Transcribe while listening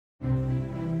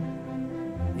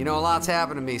You know, a lot's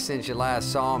happened to me since you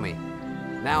last saw me.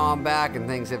 Now I'm back and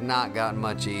things have not gotten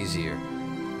much easier.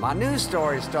 My news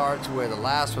story starts where the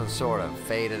last one sort of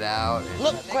faded out.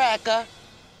 Look, Cracker,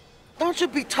 don't you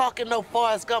be talking no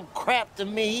Forrest Gump crap to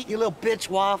me, you little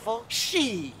bitch waffle.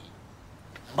 She,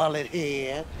 mullet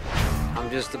head. I'm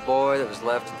just a boy that was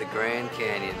left at the Grand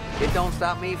Canyon. It don't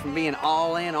stop me from being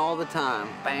all in all the time.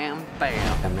 Bam,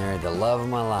 bam. I married the love of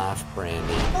my life,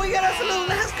 Brandy. We got us a little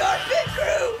NASCAR pit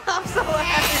crew. I'm so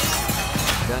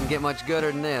happy. Doesn't get much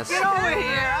gooder than this. Get over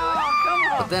here. Oh,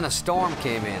 come on. But then a storm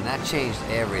came in. That changed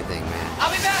everything, man.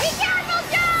 I'll be back. Be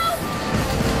careful,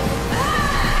 Joe!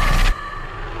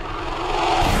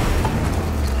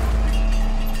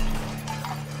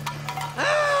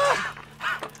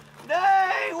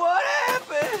 Dang, what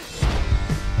happened?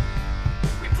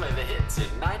 We play the hits in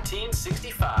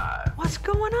 1965. What's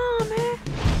going on, man?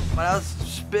 When I was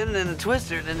spinning in a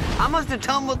twister, then I must have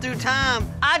tumbled through time.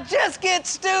 I just get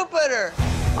stupider.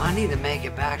 I need to make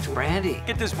it back to Brandy.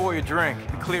 Get this boy a drink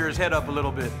and clear his head up a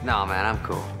little bit. No, man, I'm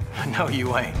cool. No,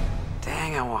 you ain't.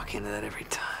 Dang, I walk into that every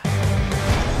time.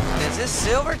 Is this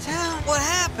Silvertown? What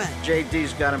happened?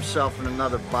 JD's got himself in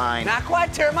another bind. Not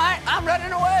quite, Termite. I'm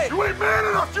running away. You ain't man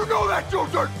enough, you know that, Joe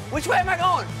Dirt! Which way am I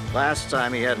going? Last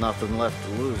time he had nothing left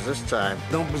to lose. This time,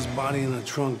 Dump his body in a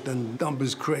trunk, then dump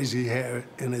his crazy hair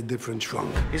in a different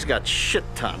trunk. he's got shit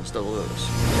tons to lose.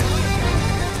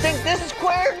 Think this is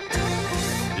queer?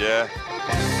 Yeah.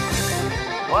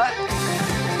 What?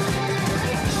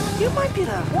 You might be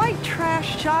the white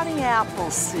trash Johnny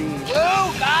Appleseed.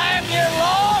 Luke, I am your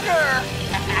logger.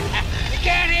 You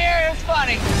can't hear, it's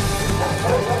funny.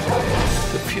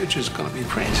 The future's gonna be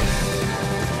crazy.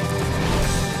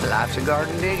 Life's a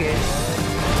garden diggy.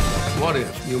 What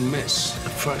if you miss the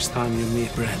first time you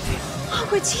meet Brandy? Oh,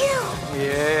 it's you!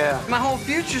 Yeah. My whole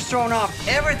future's thrown off.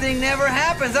 Everything never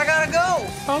happens. I gotta go.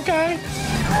 Okay.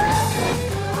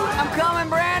 I'm coming,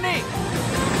 Brandy.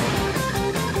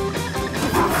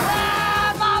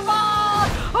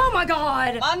 Oh my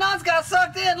God! My nuts got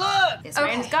sucked in, look. This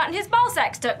man's gotten his ball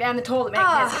sack stuck down the toilet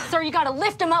mechanism. Sir, you gotta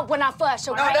lift him up when I flush,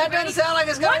 okay? No, that doesn't sound like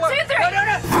it's gonna One, work. two, three.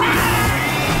 No.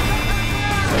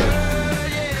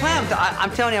 Clem,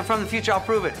 I'm telling you, I'm from the future. I'll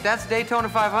prove it. That's Daytona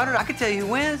 500. I can tell you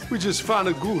who wins. We just found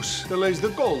a goose that lays the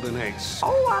golden eggs.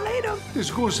 Oh, I laid him. This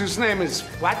goose's name is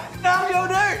what? I'm Joe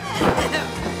Dirt.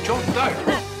 Joe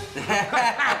Dirt.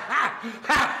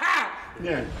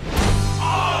 Yeah.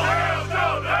 All hail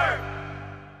Joe Dirt!